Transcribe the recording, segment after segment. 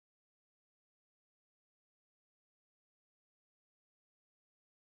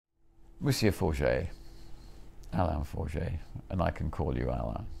Monsieur Forget, Alain Forget, and I can call you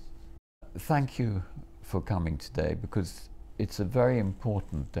Alain. Thank you for coming today, because it's a very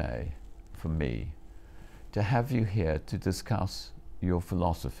important day for me to have you here to discuss your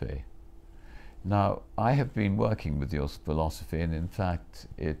philosophy. Now, I have been working with your philosophy, and in fact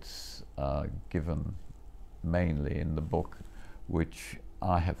it's given mainly in the book which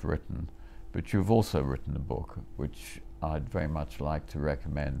I have written, but you've also written a book which I'd very much like to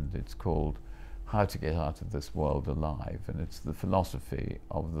recommend. It's called How to Get Out of This World Alive, and it's the philosophy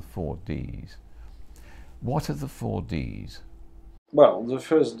of the 4 Ds. What are the 4 Ds? Well, the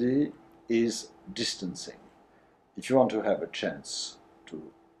first D is distancing. If you want to have a chance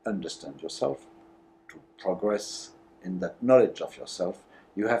to understand yourself, to progress in that knowledge of yourself,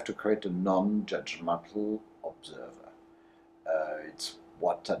 you have to create a non-judgmental observer. It's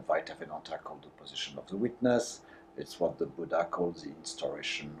what Advaita Vedanta called the position of the witness. It's what the Buddha calls the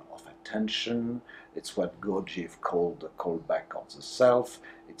instauration of attention. It's what Gurdjieff called the callback of the self.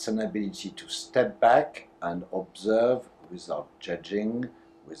 It's an ability to step back and observe without judging,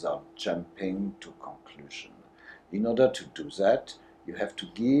 without jumping to conclusion. In order to do that, you have to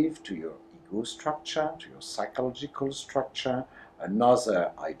give to your ego structure, to your psychological structure,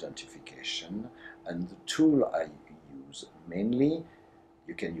 another identification. And the tool I use mainly,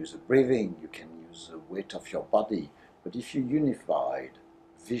 you can use the breathing, you can use the weight of your body, but if you unified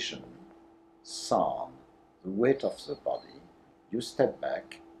vision, sound, the weight of the body, you step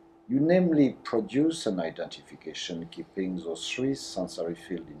back, you namely produce an identification keeping those 3 sensory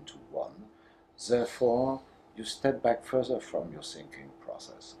fields into one. Therefore, you step back further from your thinking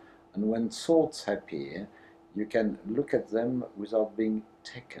process. And when thoughts appear, you can look at them without being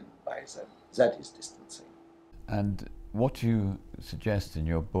taken by them. That is distancing. And what you suggest in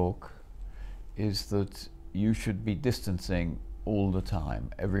your book is that you should be distancing all the time,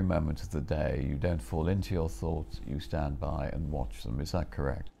 every moment of the day. You don't fall into your thoughts, you stand by and watch them. Is that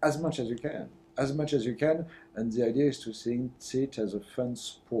correct? As much as you can. As much as you can, and the idea is to see it as a fun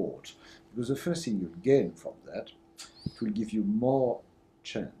sport. Because the first thing you'll gain from that, it will give you more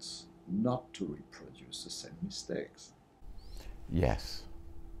chance not to reproduce the same mistakes. Yes.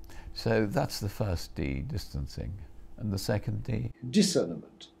 So that's the first D, distancing. And the second D?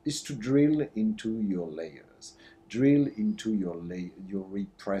 Discernment is to drill into your layers. Drill into your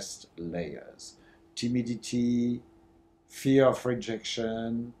repressed layers. Timidity, fear of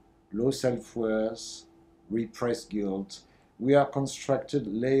rejection, low self-worth, repressed guilt. We are constructed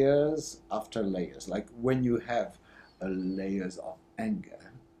layers after layers. Like when you have layers of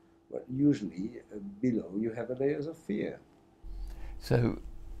anger, well, usually below you have layers of fear. So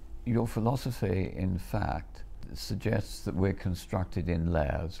your philosophy, in fact, suggests that we're constructed in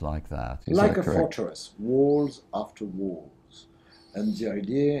layers like that. Is like that a correct? fortress, walls after walls. And the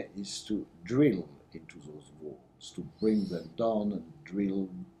idea is to drill into those walls, to bring them down and drill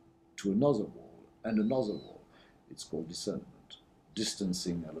to another wall and another wall. It's called discernment.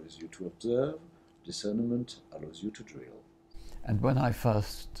 Distancing allows you to observe, discernment allows you to drill. And when I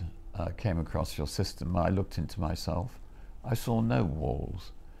first came across your system, I looked into myself. I saw no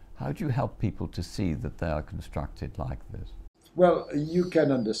walls. How do you help people to see that they are constructed like this? Well, you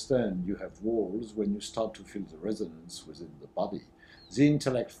can understand you have walls when you start to feel the resonance within the body. The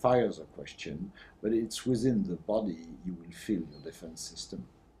intellect fires a question, but it's within the body you will feel your defense system.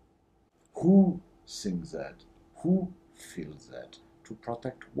 Who thinks that? Who feels that? To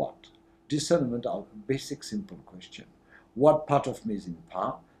protect what? Discernment are a basic simple question. What part of me is in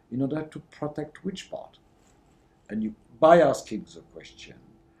power in order to protect which part? And you, by asking the question,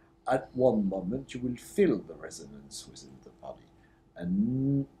 at one moment you will feel the resonance within the body.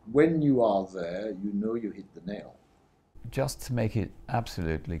 And when you are there, you know you hit the nail. Just to make it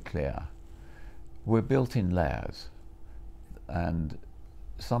absolutely clear, we're built in layers, and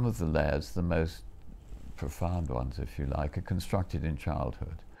some of the layers, the most profound ones, if you like, are constructed in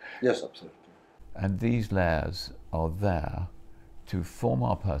childhood. Yes, absolutely. And these layers are there to form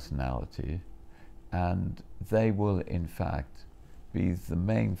our personality, and they will, in fact, be the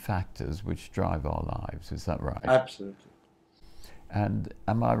main factors which drive our lives. Is that right? Absolutely. And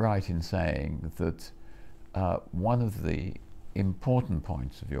am I right in saying that one of the important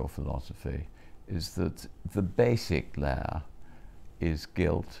points of your philosophy is that the basic layer is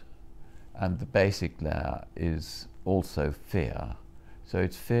guilt, and the basic layer is also fear? So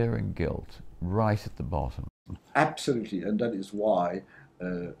it's fear and guilt right at the bottom. Absolutely, and that is why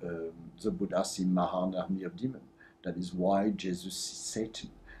the Buddha sees Maha, an army of demons. That is why Jesus sees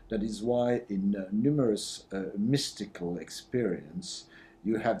Satan. That is why in numerous mystical experience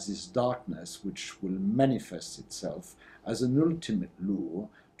you have this darkness which will manifest itself as an ultimate lure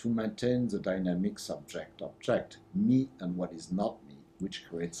to maintain the dynamic subject-object, me and what is not me, which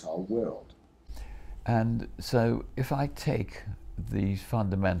creates our world. And so if I take these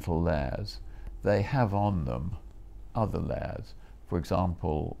fundamental layers, they have on them other layers. For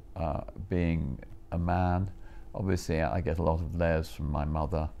example, being a man, obviously I get a lot of layers from my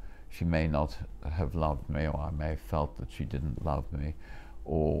mother. She may not have loved me, or I may have felt that she didn't love me,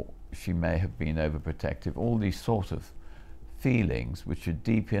 or she may have been overprotective. All these sort of feelings which are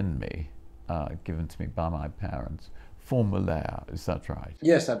deep in me, given to me by my parents, form a layer. Is that right?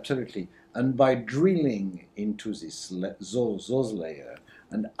 Yes, absolutely. And by drilling into those layers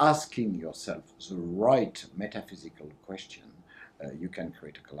and asking yourself the right metaphysical question, you can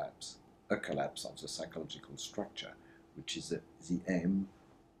create a collapse of the psychological structure, which is the aim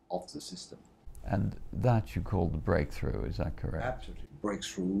of the system. And that you call the breakthrough, is that correct? Absolutely.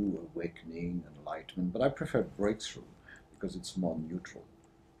 Breakthrough, awakening, enlightenment, but I prefer breakthrough because it's more neutral.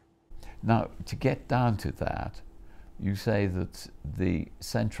 Now, to get down to that, you say that the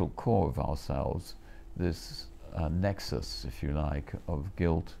central core of ourselves, this nexus, if you like, of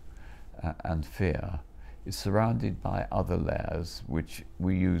guilt and fear, is surrounded by other layers which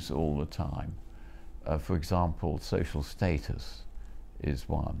we use all the time. For example, social status is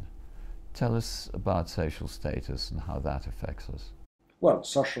one. Tell us about social status and how that affects us. Well,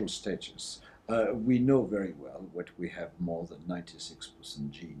 social status. We know very well that we have more than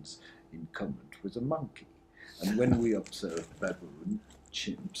 96% genes in common with a monkey. And when we observe baboon,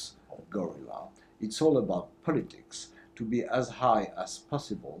 chimps, gorilla, it's all about politics, to be as high as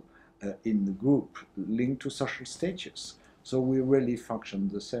possible in the group linked to social status. So we really function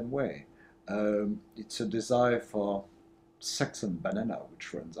the same way. It's a desire for sex and banana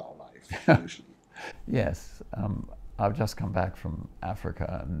which runs our life, usually. Yes, I've just come back from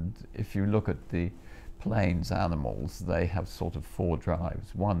Africa, and if you look at the plains animals, they have sort of four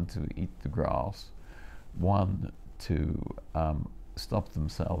drives. One to eat the grass, one to stop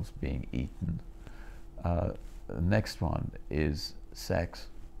themselves being eaten. The next one is sex,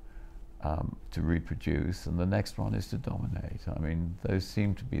 to reproduce, and the next one is to dominate. I mean, those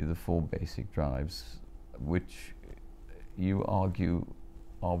seem to be the four basic drives, which you argue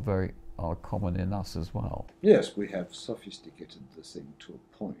are common in us as well. Yes, we have sophisticated the thing to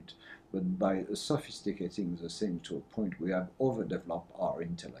a point, but by sophisticating the thing to a point, we have overdeveloped our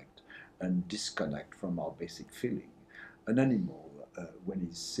intellect and disconnect from our basic feeling. An animal, when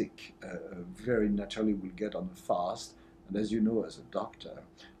he's sick, very naturally will get on a fast, and as you know, as a doctor,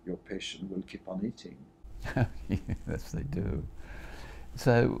 your patient will keep on eating. Yes, they do.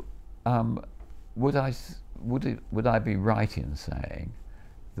 So, would I be right in saying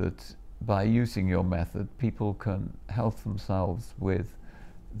that by using your method, people can help themselves with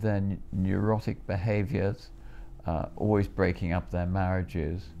their neurotic behaviors, always breaking up their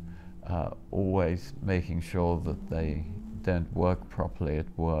marriages, always making sure that they don't work properly at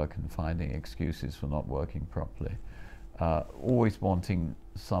work and finding excuses for not working properly, always wanting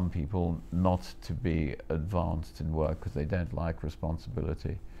some people not to be advanced in work because they don't like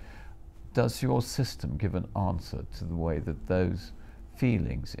responsibility. Does your system give an answer to the way that those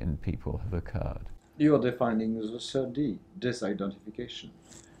feelings in people have occurred? You're defining the third D, disidentification.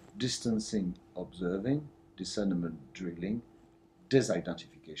 Distancing, observing, discernment, drilling,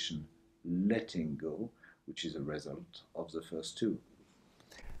 disidentification, letting go, which is a result of the first two.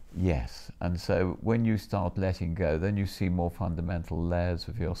 Yes, and so when you start letting go, then you see more fundamental layers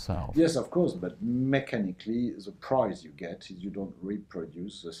of yourself. Yes, of course, but mechanically the prize you get is you don't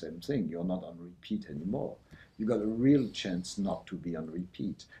reproduce the same thing. You're not on repeat anymore. You got a real chance not to be on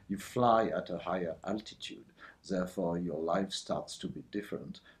repeat. You fly at a higher altitude. Therefore, your life starts to be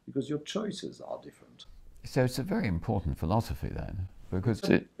different because your choices are different. So it's a very important philosophy then, because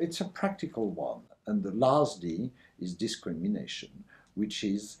it's a practical one. And the last D is discrimination, which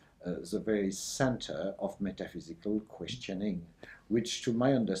is the very center of metaphysical questioning, which to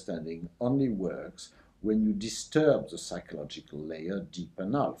my understanding only works when you disturb the psychological layer deep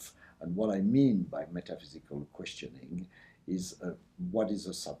enough. And what I mean by metaphysical questioning is what is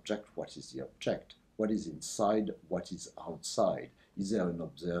the subject, what is the object, what is inside, what is outside. Is there an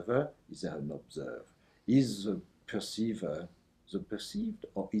observer, is there an observed? Is the perceiver the perceived,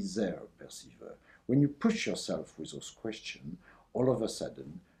 or is there a perceiver? When you push yourself with those questions, all of a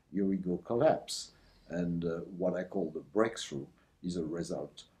sudden your ego collapses, and what I call the breakthrough is a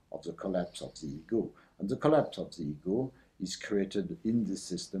result of the collapse of the ego. And the collapse of the ego is created in this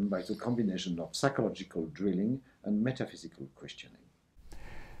system by the combination of psychological drilling and metaphysical questioning.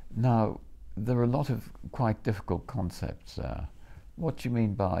 Now, there are a lot of quite difficult concepts there. What do you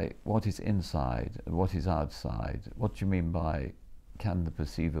mean by what is inside and what is outside? What do you mean by can the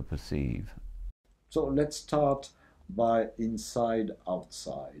perceiver perceive? So let's start by inside,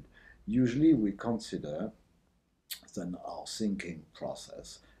 outside. Usually we consider then our thinking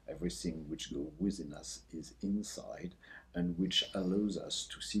process, everything which goes within us is inside and which allows us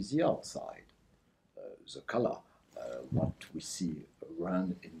to see the outside, the color, what we see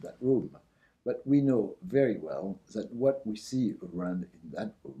around in that room. But we know very well that what we see around in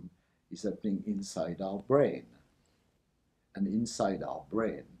that room is happening inside our brain. And inside our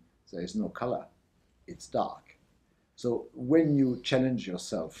brain, there is no color, it's dark. So when you challenge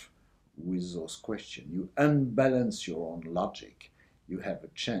yourself with those questions, you unbalance your own logic, you have a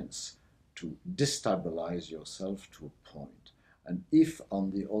chance to destabilize yourself to a point. And if,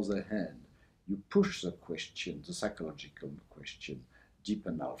 on the other hand, you push the question, the psychological question, deep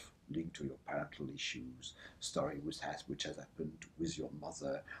enough, linked to your parental issues, story which has happened with your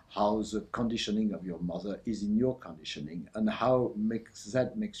mother, how the conditioning of your mother is in your conditioning, and how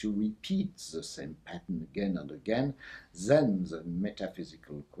that makes you repeat the same pattern again and again, then the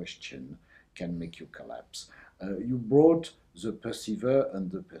metaphysical question can make you collapse. You brought the perceiver and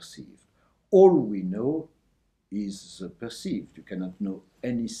the perceived. All we know is the perceived. You cannot know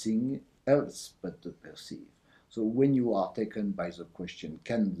anything else but the perceived. So when you are taken by the question,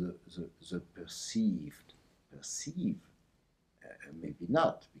 can the perceived perceive? Maybe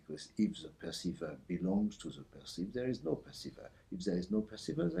not, because if the perceiver belongs to the perceived, there is no perceiver. If there is no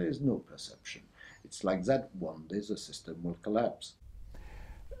perceiver, there is no perception. It's like that. One day the system will collapse.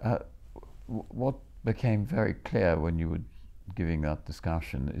 What became very clear when you were giving that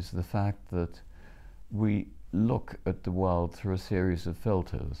discussion is the fact that we look at the world through a series of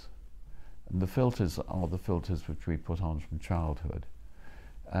filters. And the filters are the filters which we put on from childhood.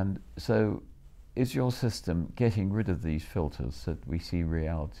 And so is your system getting rid of these filters so that we see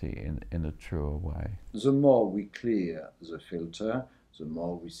reality in a truer way? The more we clear the filter, the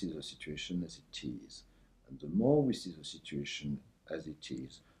more we see the situation as it is. And the more we see the situation as it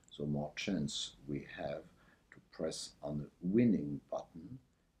is, the more chance we have to press on the winning button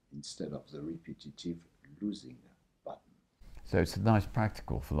instead of the repetitive losing button. So it's a nice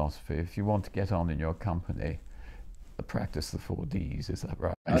practical philosophy. If you want to get on in your company, practice the 4Ds, is that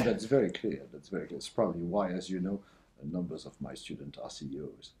right? That's very clear. That's very clear. It's probably why, as you know, numbers of my students are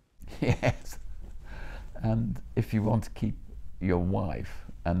CEOs. Yes. And if you want to keep your wife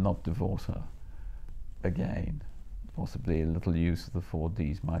and not divorce her, again, possibly a little use of the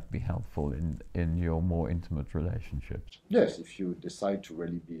 4Ds might be helpful in your more intimate relationships. Yes, if you decide to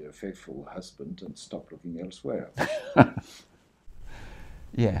really be a faithful husband and stop looking elsewhere.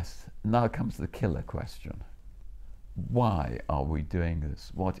 Yes. Now comes the killer question. Why are we doing this?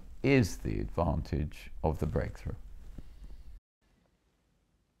 What is the advantage of the breakthrough?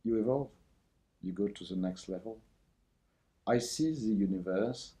 You evolve. You go to the next level. I see the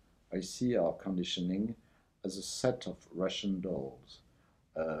universe, I see our conditioning as a set of Russian dolls.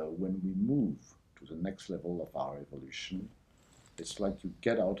 When we move to the next level of our evolution, it's like you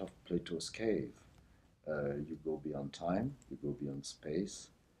get out of Plato's cave. You go beyond time, you go beyond space.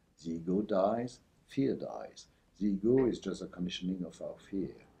 The ego dies, fear dies. The ego is just a conditioning of our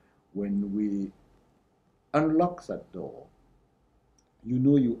fear. When we unlock that door, you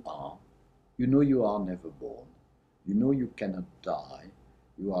know you are never born. You know you cannot die.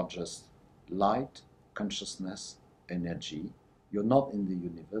 You are just light, consciousness, energy. You're not in the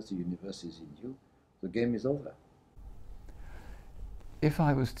universe is in you. The game is over. If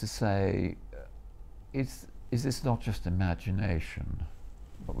I was to say, is this not just imagination?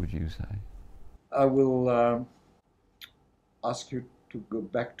 What would you say? I will ask you to go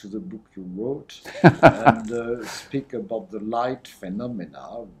back to the book you wrote and speak about the light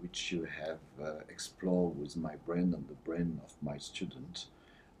phenomena which you have explored with my brain and the brain of my student,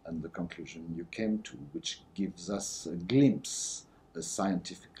 and the conclusion you came to, which gives us a glimpse, a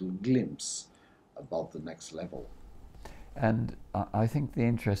scientific glimpse about the next level. And I think the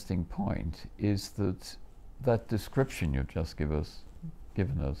interesting point is that that description you've just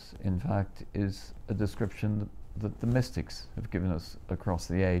given us, in fact, is a description that the mystics have given us across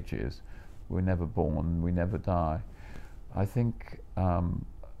the ages. We're never born, we never die. I think,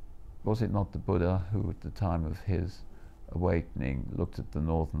 was it not the Buddha who at the time of his awakening looked at the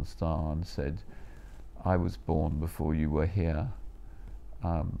northern star and said, I was born before you were here,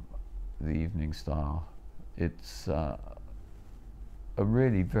 the evening star. It's a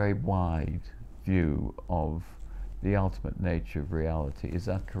really very wide view of the ultimate nature of reality. Is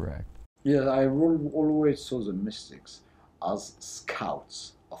that correct? Yeah, I always saw the mystics as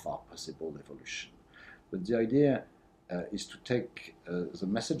scouts of our possible evolution. But the idea is to take the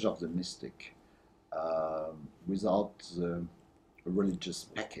message of the mystic without the a religious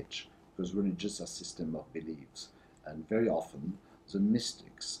package, because religious are a system of beliefs. And very often the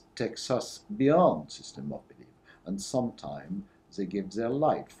mystics takes us beyond system of belief, and sometimes they give their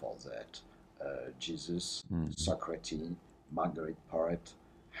life for that. Jesus, Socrates, Margaret Porret,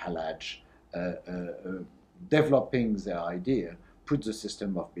 Halage, developing their idea, put the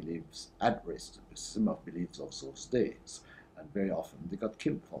system of beliefs at risk, the system of beliefs of those days, and very often they got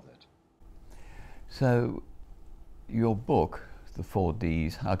killed for that. So your book, The 4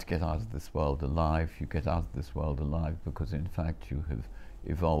 Ds, How to Get Out of This World Alive, you get out of this world alive because in fact you have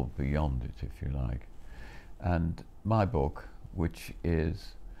evolved beyond it, if you like. And my book, which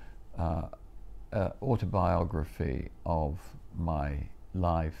is autobiography of my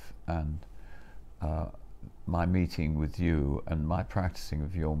life and my meeting with you and my practicing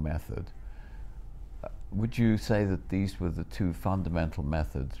of your method, would you say that these were the 2 fundamental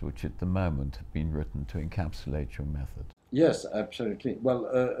methods which at the moment have been written to encapsulate your method? Yes, absolutely. Well,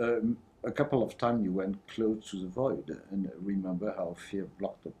 a couple of times you went close to the void, and remember how fear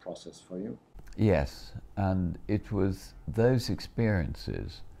blocked the process for you? Yes, and it was those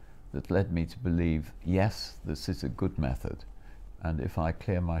experiences that led me to believe, yes, this is a good method, and if I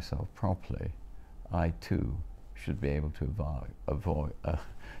clear myself properly, I too should be able to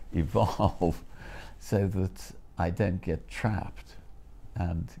evolve so that I don't get trapped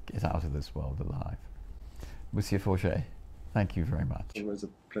and get out of this world alive. Monsieur Forget, thank you very much. It was a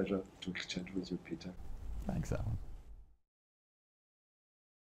pleasure to exchange with you, Peter. Thanks, Alan.